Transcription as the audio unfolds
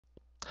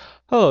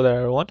Hello there,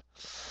 everyone.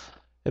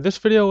 In this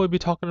video, we'll be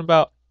talking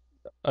about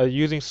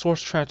using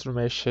source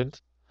transformation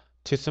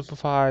to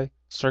simplify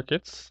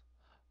circuits,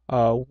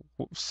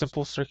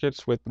 simple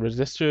circuits with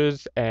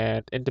resistors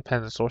and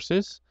independent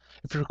sources.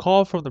 If you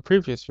recall from the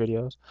previous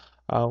videos,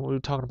 we were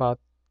talking about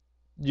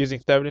using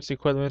Thevenin's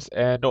equivalents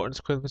and Norton's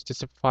equivalents to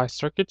simplify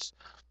circuits,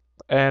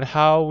 and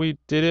how we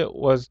did it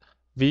was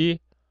V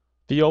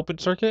open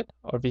circuit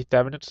or V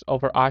Thevenin's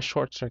over I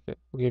short circuit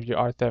will give you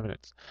R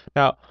Thevenin's.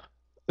 Now,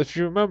 if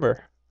you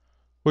remember,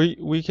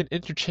 we can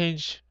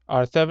interchange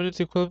our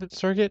Thevenin's equivalent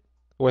circuit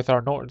with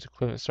our Norton's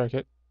equivalent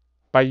circuit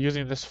by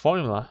using this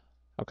formula.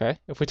 Okay,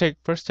 if we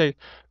first take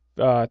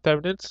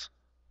Thevenin's,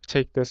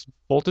 take this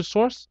voltage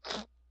source,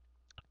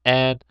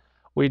 and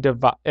we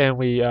divide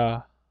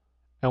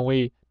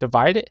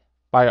it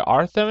by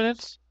our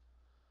Thevenin's,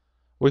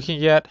 we can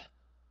get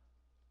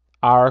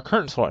our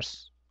current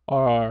source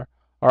or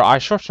I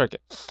short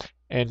circuit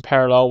in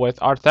parallel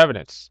with our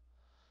Thevenin's,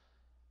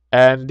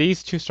 and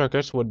these two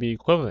circuits would be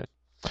equivalent.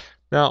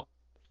 Now,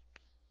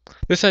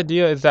 this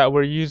idea is that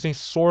we're using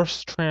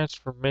source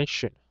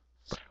transformation.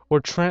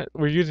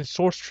 We're using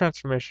source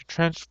transformation,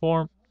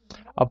 transform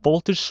a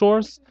voltage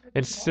source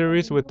in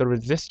series with the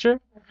resistor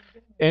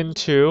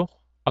into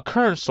a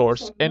current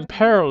source in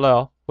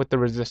parallel with the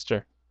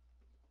resistor.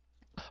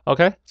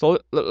 Okay, so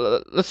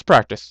let's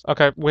practice.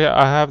 Okay,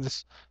 I have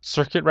this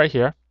circuit right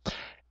here,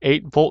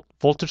 8-volt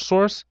voltage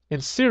source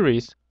in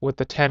series with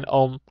the 10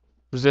 ohm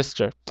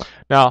resistor.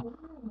 Now,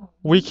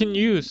 we can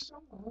use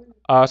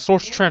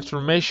source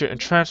transformation and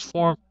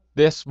transform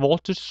this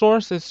voltage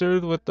source in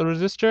series with the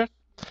resistor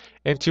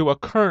into a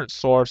current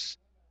source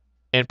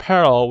in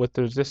parallel with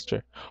the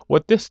resistor.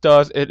 What this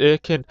does,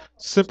 it can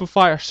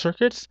simplify our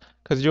circuits,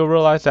 because you'll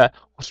realize that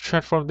once you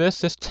transform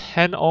this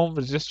 10 ohm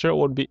resistor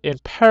would be in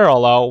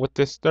parallel with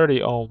this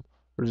 30 ohm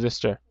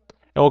resistor.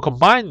 And we'll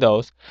combine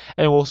those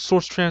and we'll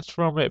source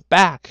transform it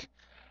back.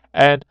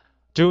 And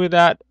doing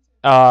that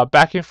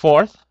back and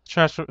forth,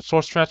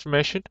 source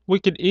transformation,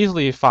 we can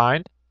easily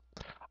find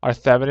our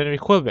Thevenin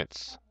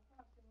equivalents.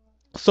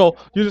 So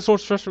using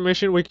source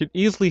transformation, we can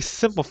easily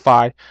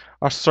simplify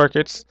our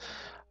circuits,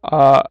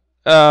 uh,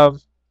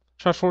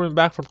 transforming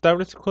back from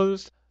Thevenin's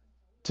equivalents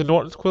to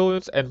Norton's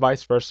equivalents and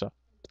vice versa.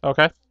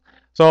 Okay,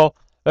 so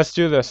let's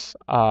do this.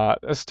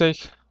 Let's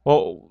take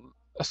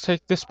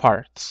this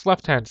part, this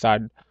left-hand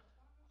side.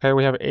 Okay,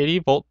 we have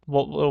 80-volt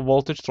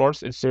voltage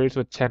source in series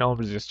with 10 ohm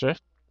resistor.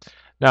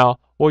 Now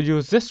we'll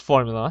use this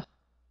formula: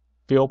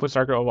 V open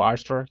circuit over R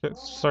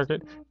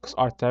circuit equals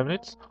R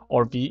Thevenin's,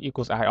 or V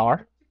equals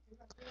IR,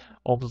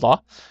 Ohm's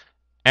law,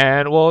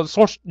 and we'll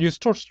use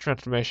source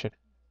transformation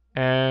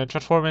and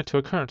transform it to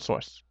a current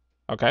source.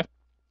 Okay.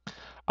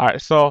 All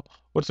right. So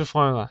what's the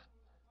formula?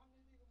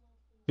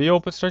 V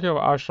open circuit over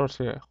R short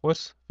circuit.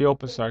 What's V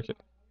open circuit?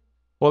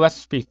 Well,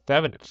 that's V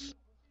Thevenin's.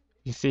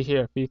 You see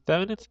here, V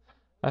Thevenin's.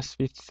 That's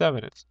V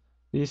Thevenin's.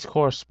 These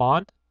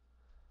correspond.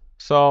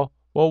 So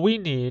what we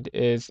need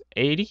is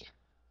 80.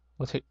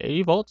 We'll take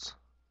 80 volts.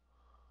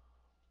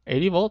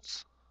 80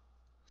 volts.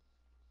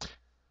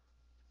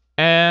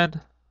 And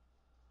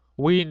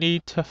we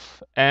need to,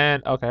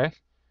 okay,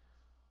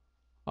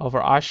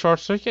 over I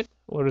short circuit.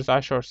 What is I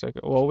short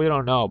circuit? Well, we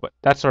don't know, but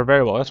that's our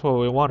variable. That's what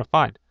we want to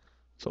find.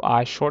 So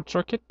I short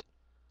circuit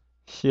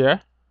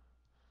here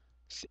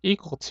is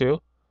equal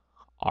to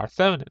R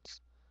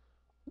Thevenin's.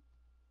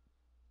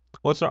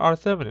 What's our R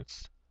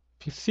Thevenin's?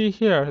 If you see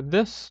here,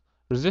 this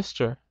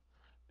resistor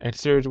in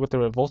series with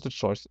the voltage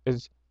source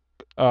is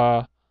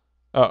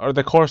or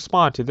they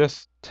correspond to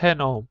this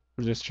 10 ohm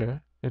resistor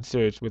in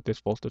series with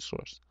this voltage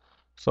source.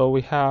 So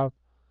we have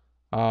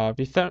R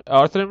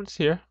Thevenin's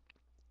here,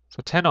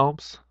 so 10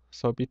 ohms.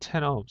 So it'd be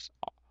 10 ohms.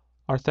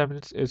 R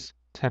Thevenin's is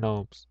 10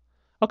 ohms.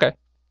 Okay.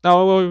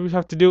 Now what we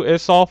have to do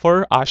is solve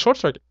for I short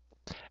circuit,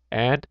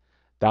 and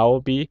that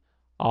will be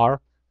our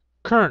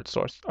current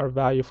source, our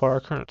value for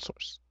our current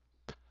source.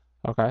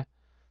 Okay,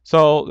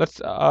 so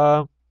let's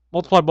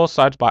multiply both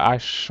sides by I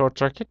short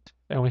circuit,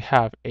 and we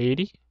have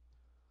 80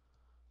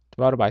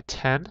 divided by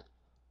 10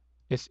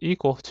 is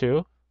equal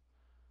to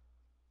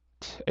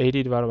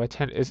 80 divided by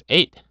 10 is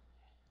 8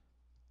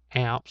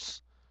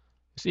 amps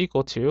is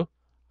equal to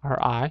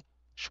our I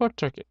short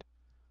circuit.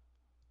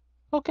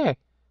 Okay,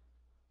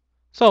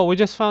 so we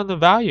just found the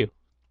value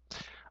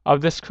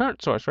of this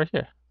current source right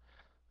here.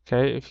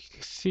 Okay, if you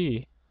can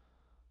see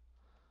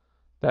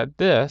that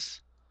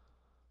this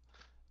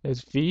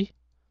is V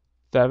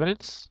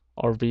Thevenin's,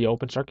 or V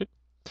open circuit,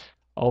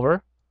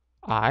 over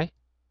I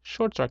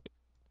short circuit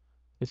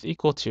is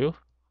equal to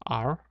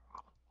R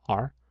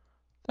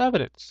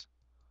Thevenin's.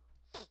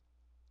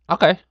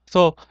 Okay,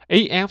 so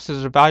 8 amps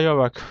is the value of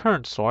our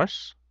current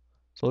source.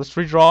 So let's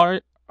redraw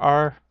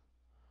our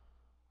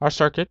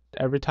circuit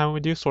every time we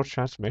do source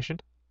transformation.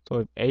 So we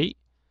have 8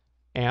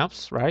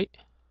 amps, right?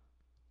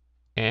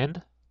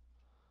 And,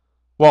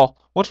 well,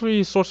 once we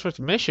use source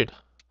transformation,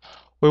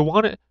 we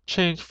want to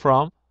change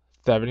from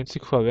Thevenin's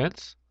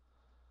equivalents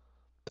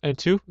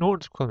into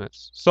Norton's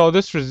equivalents. So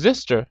this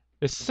resistor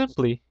is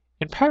simply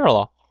in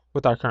parallel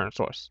with our current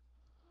source.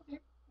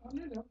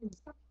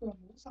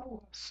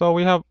 So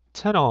we have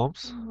 10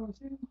 ohms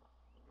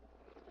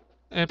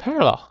in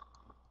parallel,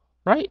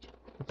 right?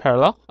 In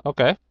parallel,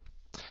 okay.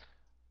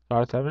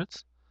 Our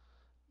Thevenins.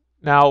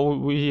 Now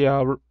we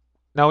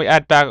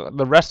add back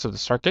the rest of the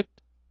circuit,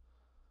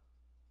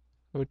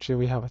 which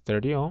we have a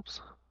 30 ohms,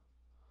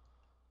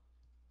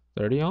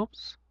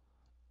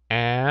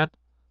 and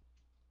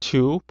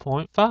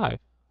 2.5.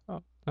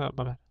 Oh, my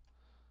bad.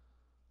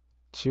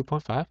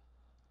 2.5.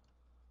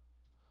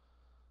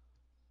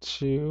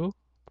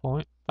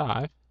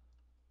 2.5,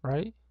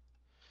 right?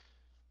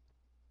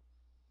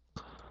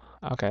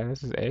 Okay,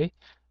 this is A,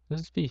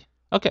 this is B.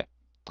 Okay,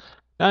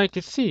 now you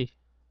can see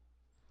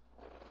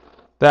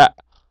that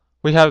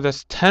we have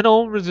this 10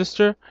 ohm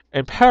resistor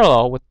in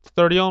parallel with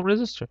 30 ohm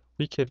resistor.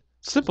 We can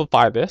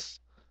simplify this.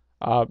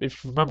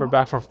 If you remember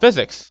back from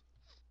physics,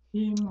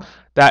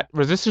 that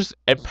resistors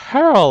in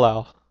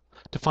parallel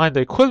to find the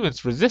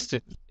equivalence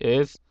resistance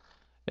is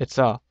it's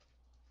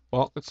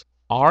it's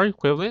R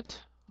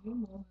equivalent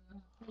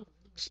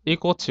is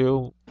equal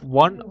to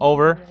 1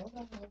 over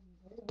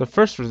the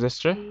first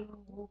resistor,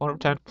 1 over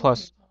 10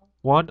 plus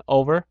 1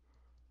 over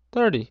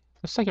 30,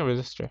 the second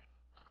resistor.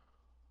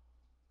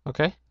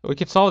 Okay, we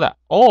can solve that.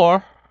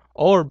 Or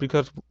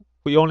because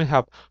we only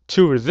have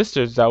two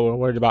resistors that we're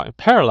worried about in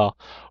parallel,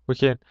 we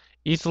can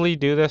easily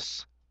do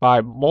this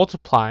by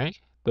multiplying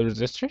the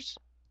resistors.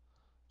 So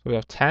we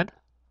have 10,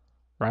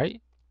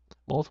 right?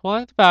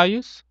 Multiply the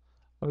values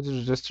of the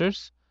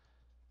resistors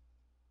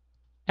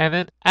and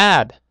then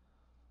add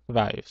the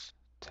values.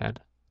 10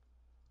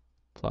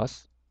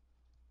 plus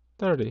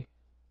 30.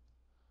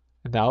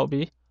 And that will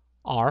be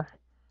R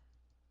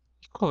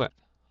equivalent.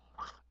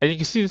 And you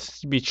can see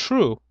this to be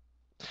true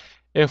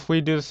if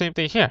we do the same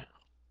thing here.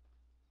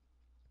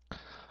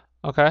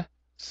 Okay,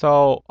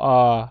 so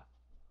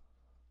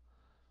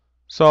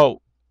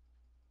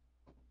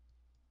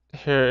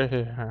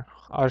here,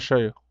 I'll show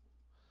you.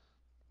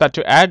 That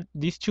to add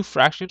these two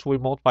fractions, we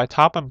multiply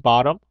top and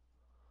bottom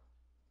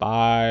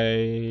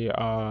by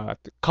the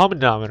common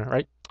denominator,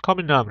 right?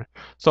 Common denominator.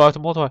 So I have to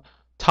multiply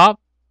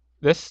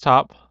this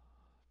top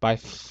by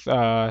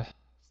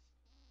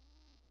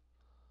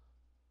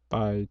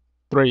by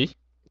 3.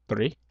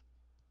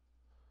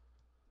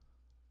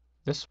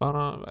 This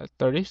bottom by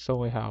 30, so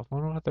we have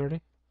 1 over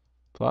 30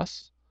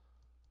 plus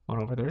 1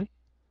 over 30,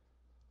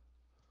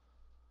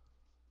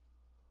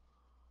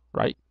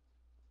 right?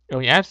 And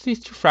we add these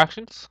two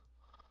fractions,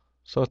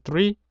 so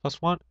 3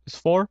 plus 1 is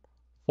 4.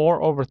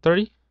 4 over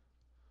 30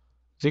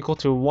 is equal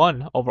to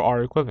 1 over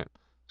R equivalent.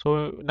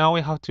 So now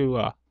we have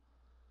to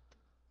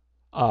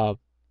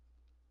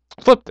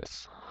flip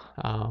this.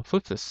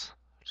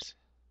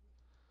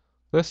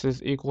 This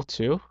is equal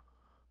to,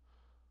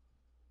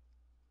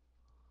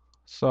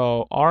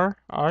 so R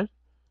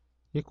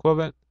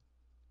equivalent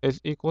is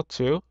equal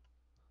to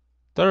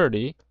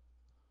 30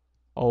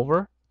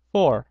 over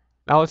 4.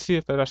 Now let's see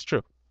if that's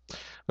true.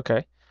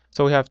 Okay,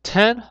 so we have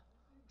 10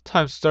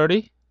 times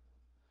 30.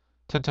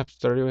 10 times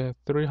 30, we have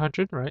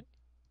 300, right?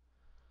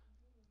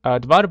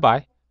 Divided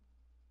by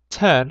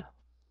 10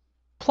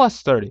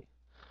 plus 30.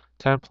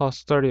 10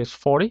 plus 30 is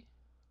 40.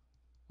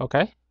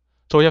 Okay,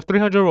 so we have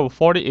 300 over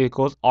 40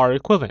 equals R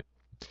equivalent.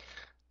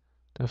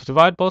 If we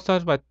divide both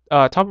sides by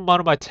top and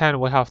bottom by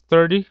 10, we have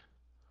 30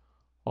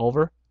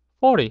 over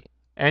 40.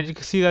 And you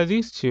can see that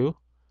these two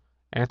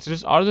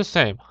answers are the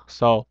same.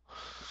 So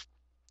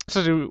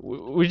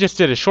we just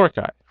did a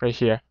shortcut right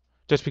here,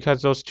 just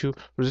because those two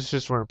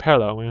resistors were in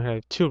parallel. We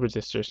had two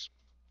resistors.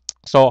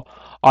 So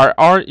our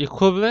R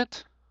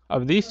equivalent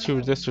of these two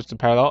resistors in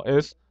parallel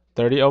is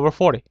 30 over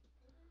 40.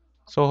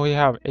 So we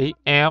have 8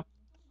 amp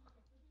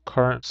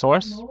current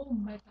source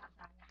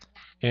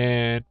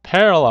in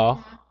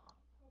parallel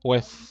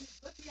with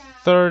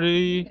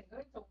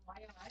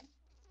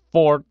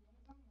 34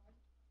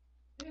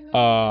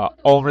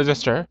 ohm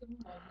resistor,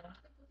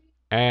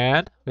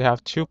 and we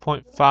have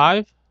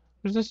 2.5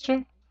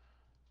 resistor,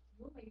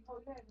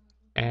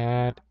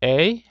 and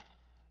A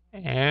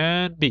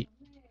and B.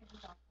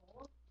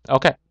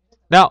 Okay,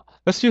 now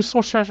let's use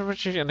source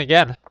transformation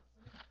again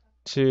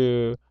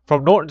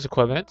from Norton's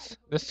equivalents. In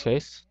this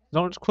case,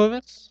 Norton's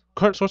equivalents,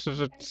 current source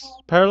is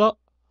parallel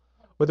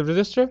with the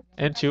resistor,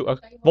 into a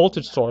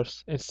voltage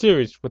source in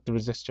series with the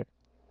resistor.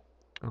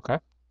 Okay.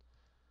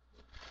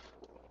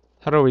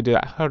 How do we do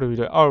that? How do we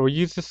do it? Oh, we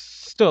use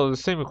still the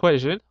same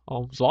equation,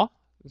 Ohm's law.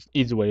 It's an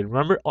easy way to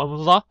remember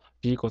Ohm's law.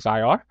 V equals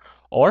IR,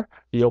 or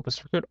V open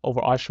circuit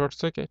over I short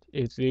circuit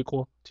is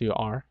equal to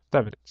R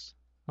Thevenin's.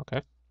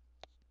 Okay.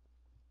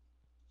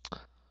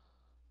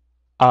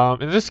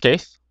 In this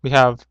case, we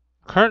have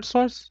current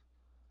source,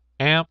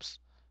 amps,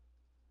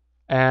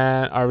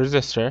 and our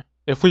resistor.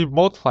 If we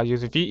multiply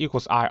using V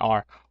equals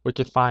IR, we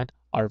can find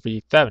our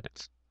V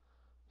Thevenin's.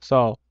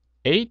 So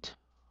 8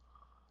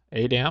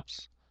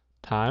 amps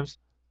times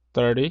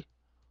 30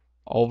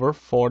 over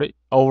 40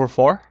 over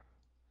 4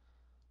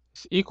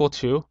 is equal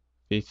to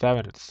V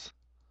Thevenin's.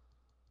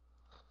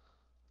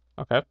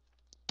 Okay.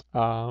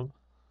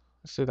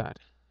 Let's do that.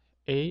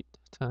 8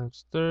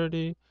 times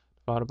 30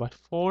 divided by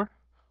 4.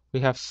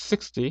 We have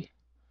 60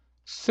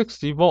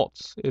 60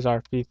 volts is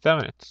our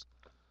Thevenin's.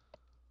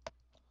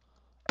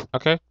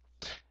 Okay,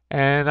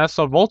 and that's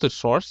our voltage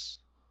source.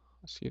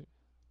 Let's see.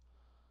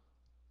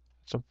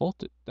 It's a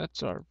voltage.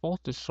 That's our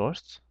voltage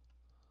source.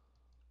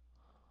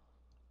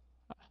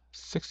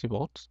 60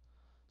 volts.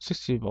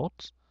 60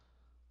 volts.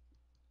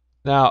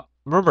 Now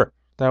remember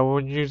that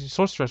when you're using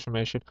source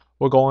transformation,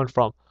 we're going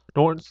from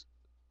Norton's.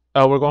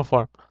 We're going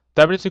from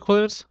Thevenin's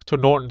equivalents to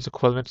Norton's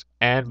equivalents,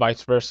 and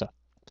vice versa.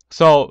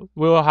 So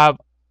we will have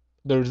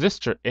the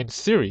resistor in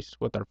series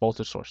with our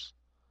voltage source.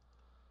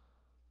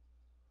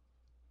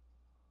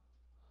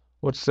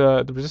 What's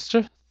the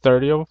resistor?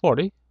 30 over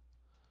 40.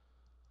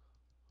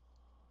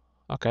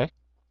 Okay.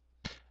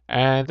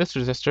 And this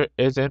resistor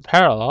is in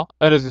parallel,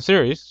 it is in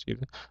series, excuse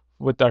me,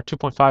 with our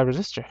 2.5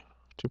 resistor,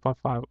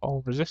 2.5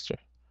 ohm resistor,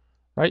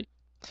 right?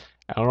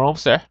 And we're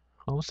almost there,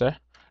 almost there.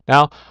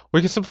 Now,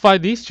 we can simplify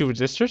these two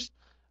resistors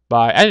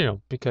by adding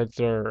them because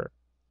they're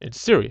in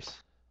series,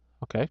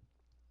 okay?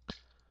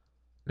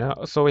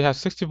 Now, so we have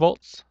 60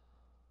 volts,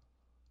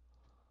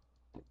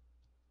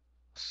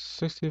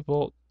 60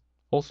 volt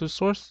voltage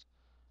source,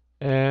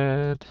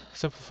 and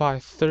simplify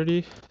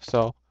 30.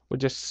 So we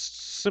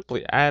just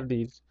simply add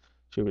these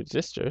two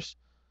resistors.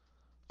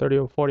 30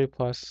 over 40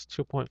 plus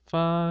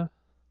 2.5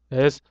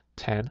 is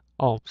 10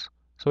 ohms.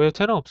 So we have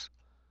 10 ohms.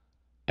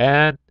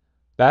 And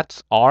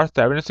that's our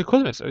Thevenin's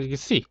equivalents, as you can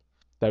see.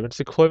 Thevenin's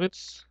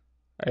equivalents,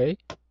 A,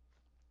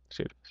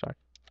 sorry,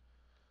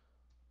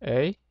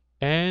 A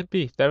and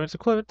B. Thevenin's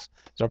equivalents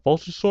is our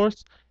voltage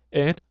source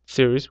in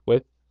series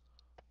with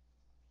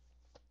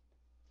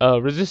a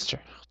resistor.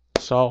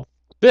 So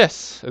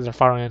this is our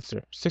final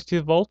answer. 60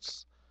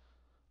 volts,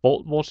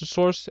 voltage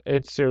source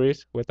in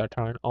series with our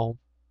 10 ohm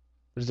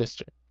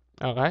resistor.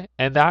 Okay,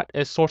 and that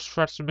is source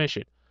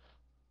transformation.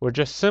 We're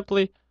just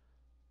simply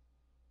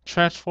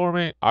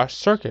transforming our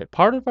circuit,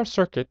 part of our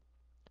circuit,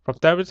 from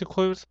Thevenin's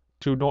equivalents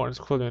to Norton's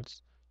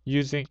equivalents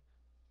using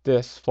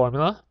this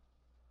formula.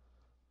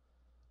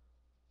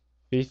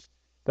 V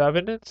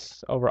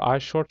Thevenin's over I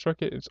short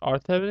circuit is R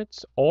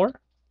Thevenin's, or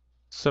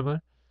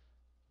similar,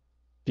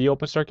 V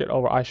open circuit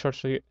over I short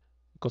circuit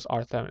equals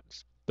R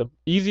Thevenin's. The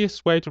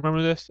easiest way to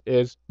remember this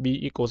is V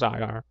equals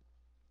IR.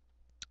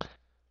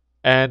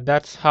 And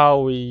that's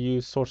how we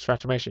use source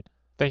transformation.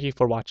 Thank you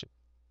for watching.